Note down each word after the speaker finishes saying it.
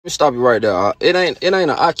Let me stop you right there. It ain't an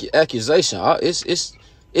accusation.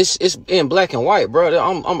 It's in black and white, bro.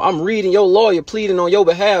 I'm reading your lawyer pleading on your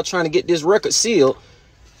behalf, trying to get this record sealed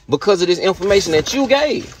because of this information that you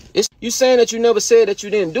gave. It's you saying that you never said that you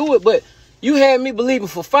didn't do it, but you had me believing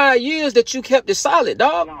for 5 years that you kept it solid,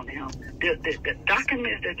 dog. The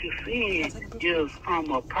documents that you see is from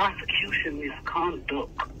a prosecution misconduct.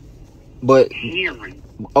 But hearing.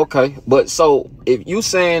 Okay, but so if you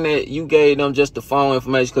saying that you gave them just the phone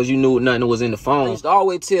information because you knew nothing was in the phone, I used to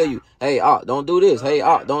always tell you, hey, don't do this. Hey,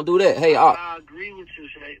 don't do that. Hey, I agree with you,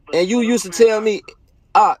 Shay. And you used to tell me,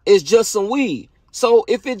 it's just some weed. So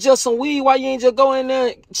if it's just some weed, why you ain't just go in there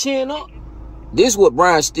and chin up? This is what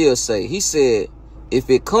Brian Steele say. He said,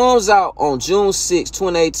 if it comes out on June 6,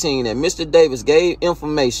 2018 that Mr. Davis gave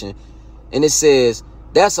information and it says,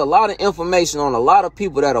 that's a lot of information on a lot of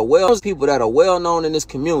people that are well known in this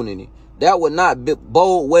community. That would not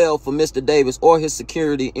bode well for Mr. Davis or his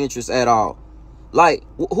security interests at all. Like,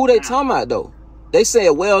 who they talking about though? They say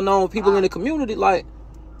well known people in the community. Like,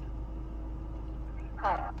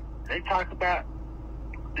 they talk about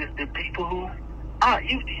the people who I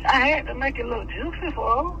had to make it look juicy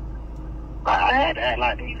for them. I had to act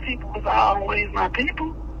like these people was always my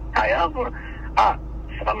people. However,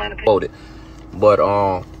 so many people. But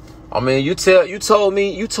I mean, you told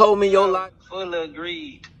me your life. Fully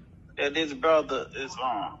agreed that this brother is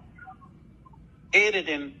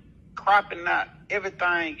editing, cropping out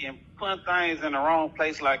everything and putting things in the wrong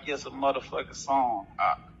place like it's a motherfucking song.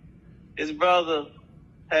 This brother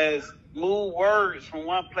has moved words from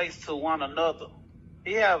one place to one another.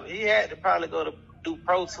 He had to probably go to do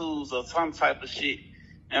Pro Tools or some type of shit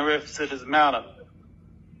in reference to this matter.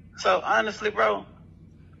 So honestly, bro,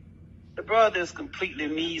 the brother is completely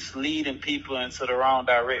misleading people into the wrong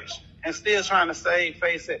direction and still trying to save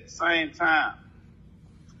face at the same time.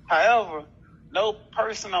 However, no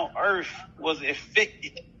person on earth was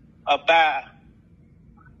affected by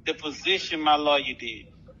the position my lawyer did.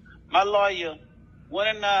 My lawyer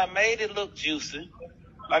went and made it look juicy.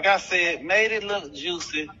 Like I said, made it look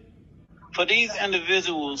juicy for these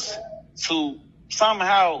individuals to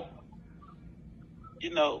somehow,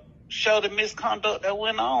 show the misconduct that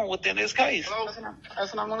went on within this case.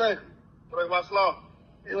 Assalamu alaikum. What's law?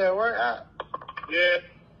 You at work out? Yeah.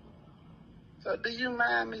 So do you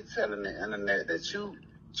mind me telling the internet that you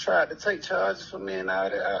tried to take charges for me and all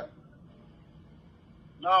that?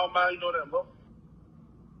 No, man, you know that, bro.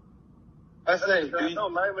 I say,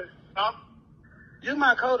 Huh? You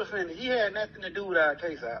my co-defendant. He had nothing to do with our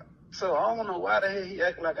case out. So I don't know why the hell he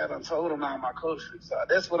acting like I done told him all my co-defendants. So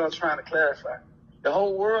that's what I'm trying to clarify. The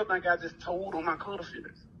whole world think I just told on my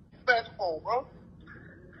co-defendants. Back home, bro.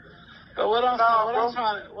 But what I'm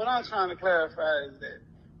trying to clarify is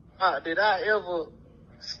that did I ever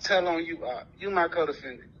tell on you? You my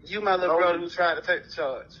co-defendant. You my little brother who tried to take the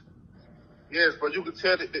charge. Yes, but you can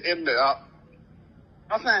tell the internet.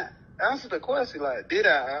 I'm saying, answer the question. Like, did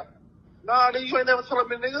I? Nah, you ain't never told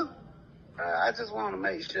me, nigga. I just want to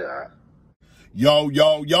make sure. Yo,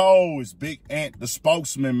 it's Big Ant, the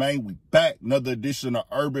spokesman, man. We back. Another edition of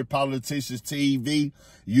Urban Politicians TV,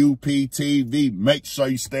 UPTV. Make sure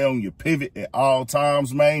you stay on your pivot at all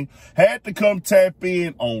times, man. Had to come tap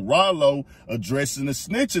in on Ralo addressing the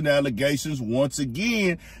snitching allegations once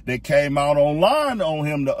again that came out online on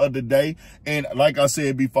him the other day. And like I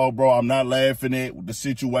said before, bro, I'm not laughing at the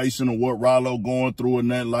situation or what Ralo going through or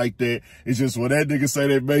nothing like that. It's just when that nigga say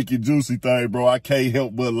that make it juicy thing, bro, I can't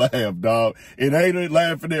help but laugh, dog. It ain't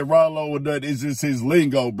laughing at Ralo or nothing. It's just his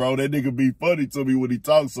lingo, bro. That nigga be funny to me when he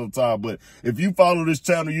talks sometimes. But if you follow this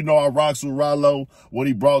channel, you know I rocks with Ralo, what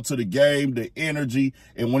he brought to the game, the energy,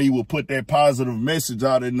 and when he would put that positive message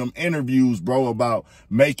out in them interviews, bro, about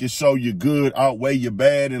making sure you're good outweigh your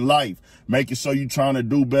bad in life, making sure you trying to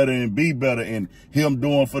do better and be better, and him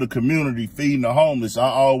doing for the community, feeding the homeless. I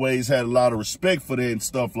always had a lot of respect for that and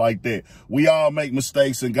stuff like that. We all make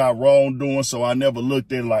mistakes and got wrongdoing, so I never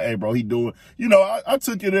looked at it like, hey, bro, he doing, I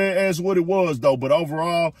took it as what it was, though. But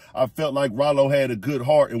overall, I felt like Ralo had a good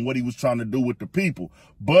heart in what he was trying to do with the people.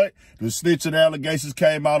 But the snitching allegations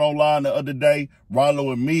came out online the other day.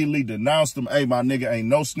 Ralo immediately denounced them. Hey, my nigga, ain't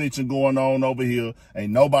no snitching going on over here.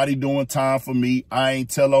 Ain't nobody doing time for me. I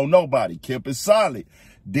ain't tell on nobody. Kept it solid.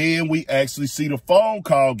 Then we actually see the phone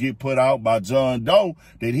call get put out by John Doe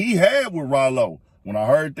that he had with Ralo. When I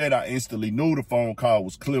heard that, I instantly knew the phone call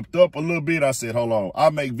was clipped up a little bit. I said, hold on.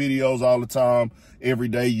 I make videos all the time, every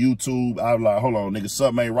day, YouTube. I was like, hold on, nigga,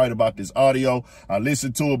 something ain't right about this audio. I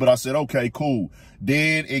listened to it, but I said, okay, cool.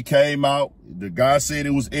 Then it came out. The guy said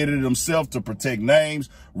it was edited himself to protect names.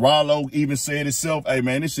 Ralo even said himself, hey,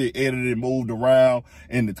 man, this shit edited and moved around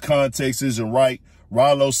and the context isn't right.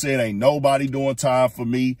 Ralo said ain't nobody doing time for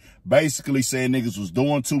me. Basically saying niggas was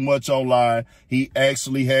doing too much online. He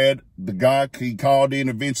actually had the guy, he called in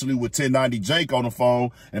eventually with 1090 Jake on the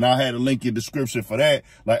phone, and I had a link in the description for that.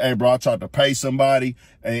 Like, hey, bro, I tried to pay somebody,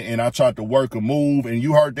 and I tried to work a move, and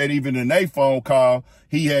you heard that even in their phone call,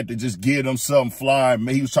 he had to just give them something flying.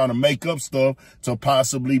 He was trying to make up stuff to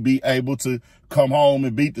possibly be able to come home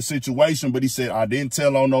and beat the situation. But he said, I didn't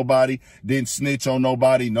tell on nobody, didn't snitch on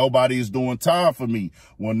nobody. Nobody is doing time for me.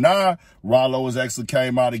 Well, now Ralo has actually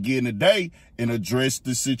came out again today and addressed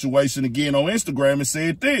the situation again on Instagram and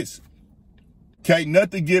said this. Can't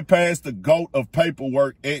nothing get past the GOAT of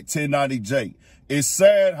paperwork at 1090 Jake. It's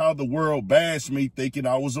sad how the world bashed me thinking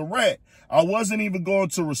I was a rat. I wasn't even going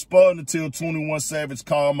to respond until 21 Savage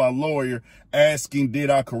called my lawyer asking did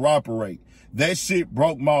I corroborate. That shit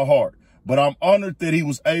broke my heart. But I'm honored that he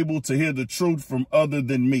was able to hear the truth from other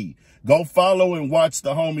than me. Go follow and watch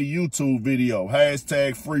the homie YouTube video.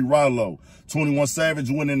 Hashtag free Ralo. 21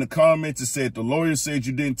 Savage went in the comments and said the lawyer said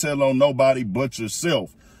you didn't tell on nobody but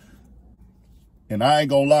yourself. And I ain't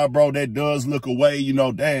gonna lie, bro, that does look away. You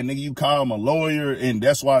know, damn, nigga, you call my lawyer. And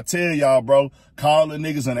that's why I tell y'all, bro, calling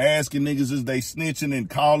niggas and asking niggas is they snitching and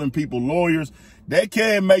calling people lawyers, that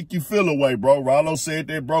can make you feel away, bro. Ralo said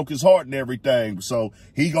that broke his heart and everything. So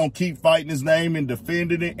he gonna keep fighting his name and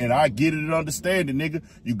defending it. And I get it and understand it, nigga.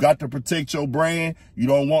 You got to protect your brand. You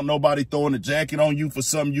don't want nobody throwing a jacket on you for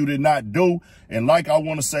something you did not do. And like I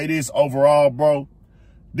want to say this overall, bro,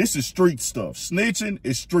 this is street stuff. Snitching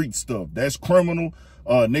is street stuff. That's criminal.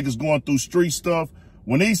 Niggas going through street stuff.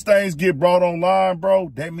 When these things get brought online,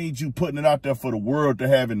 bro, that means you putting it out there for the world to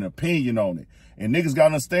have an opinion on it. And niggas got to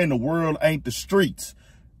understand the world ain't the streets.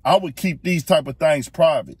 I would keep these type of things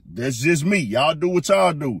private. That's just me. Y'all do what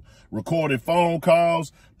y'all do. Recording phone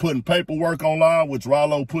calls, putting paperwork online, which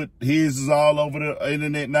Ralo put his is all over the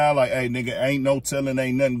internet now. Like, hey, nigga, ain't no telling,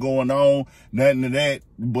 ain't nothing going on, nothing of that.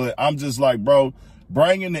 But I'm just like, bro,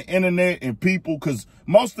 bringing the internet and people, because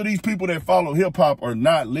most of these people that follow hip-hop are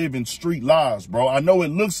not living street lives, bro. I know it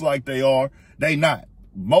looks like they are. They not.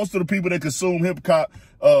 Most of the people that consume hip-hop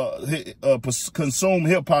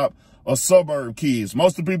are suburb kids.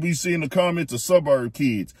 Most of the people you see in the comments are suburb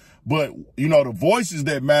kids. But, you know, the voices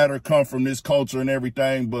that matter come from this culture and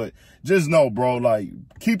everything. But just know, bro, like,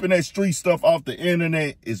 keeping that street stuff off the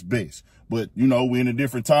internet is best. But, you know, we're in a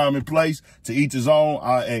different time and place. To each his own.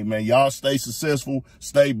 Hey, man, y'all stay successful.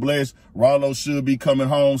 Stay blessed. Ralo should be coming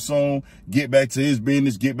home soon. Get back to his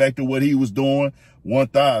business. Get back to what he was doing.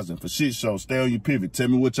 1000 for shit show. Stay on your pivot. Tell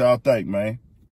me what y'all think, man.